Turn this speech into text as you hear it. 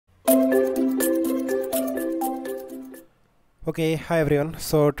Okay, hi everyone.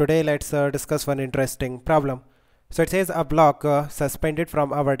 So today let's discuss one interesting problem. So it says a block suspended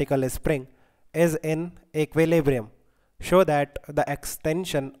from a vertical spring is in equilibrium. Show that the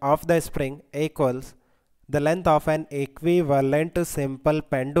extension of the spring equals the length of an equivalent simple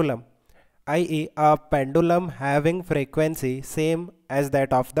pendulum, i.e. a pendulum having frequency same as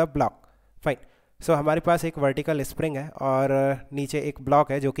that of the block. Fine. सो हमारे पास एक vertical spring है और नीचे एक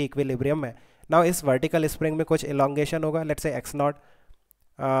block है जो कि equilibrium में है. नाउ इस वर्टिकल स्प्रिंग में कुछ इलोंगेशन होगा, लेट्स से एक्स नॉट.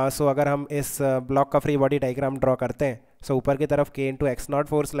 सो अगर हम इस ब्लॉक का फ्री बॉडी डायग्राम ड्रॉ करते हैं, सो ऊपर की तरफ के इंटू एक्स नॉट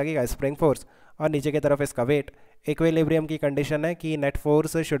फोर्स लगेगा, स्प्रिंग फोर्स, और नीचे की तरफ इसका वेट. इक्विलिब्रियम की कंडीशन है कि net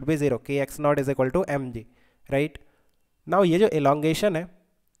force should be zero, के x not is equal to M G, right. Now ये जो इलोंगेशन है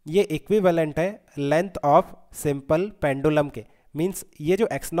ये इक्विवेलेंट है लेंथ ऑफ सिंपल पेंडुलम के. मीन्स ये जो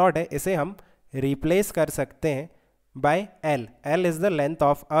एक्स नॉट है इसे हम रिप्लेस कर सकते हैं by L. L is the length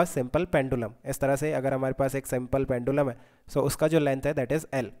of a simple pendulum. इस तरह से अगर हमारे पास एक सिंपल पेंडुलम है, सो उसका जो लेंथ है दैट इज़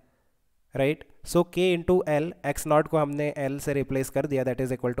एल, राइट. सो के इंटू एल, एक्स नॉट को हमने एल से रिप्लेस कर दिया, that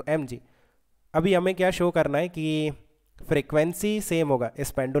is equal to M G. अभी हमें क्या शो करना है कि फ्रिक्वेंसी सेम होगा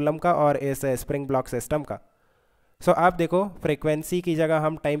इस पेंडुलम का और इस स्प्रिंग ब्लॉक सिस्टम का. सो आप देखो, फ्रिक्वेंसी की जगह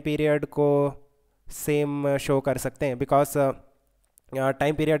हम टाइम पीरियड को सेम शो कर सकते हैं, because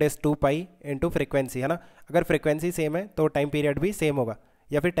time period is 2 pi into frequency, है ना. अगर फ्रिक्वेंसी सेम है तो टाइम पीरियड भी सेम होगा,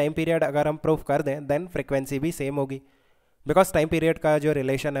 या फिर टाइम पीरियड अगर हम प्रूफ कर दें देन फ्रिक्वेंसी भी सेम होगी. बिकॉज टाइम पीरियड का जो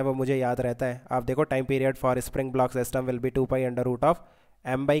रिलेशन है वो मुझे याद रहता है. आप देखो, time period for spring block system will be 2 pi under root of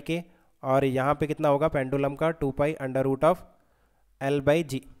M by के, और यहाँ पे कितना होगा पेंडुलम का 2 pi under root of L by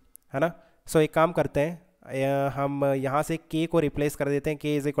जी, है ना. सो एक काम करते हैं, हम यहाँ से के को रिप्लेस कर देते हैं,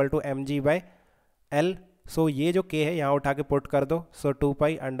 के is equal to M G by L. सो ये जो के है यहाँ उठा के पुट कर दो, सो 2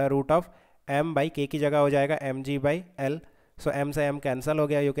 pi under root of M by के की जगह हो जाएगा M G by L. So M से एम कैंसिल हो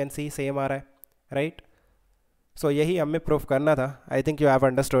गया, यू कैन सी सेम आ रहा है, राइट. सो यही हमें प्रूफ करना था. I think you have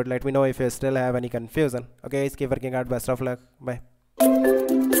understood. Let me know if you still have any confusion. Okay, इसकी working out. Best of luck. Bye.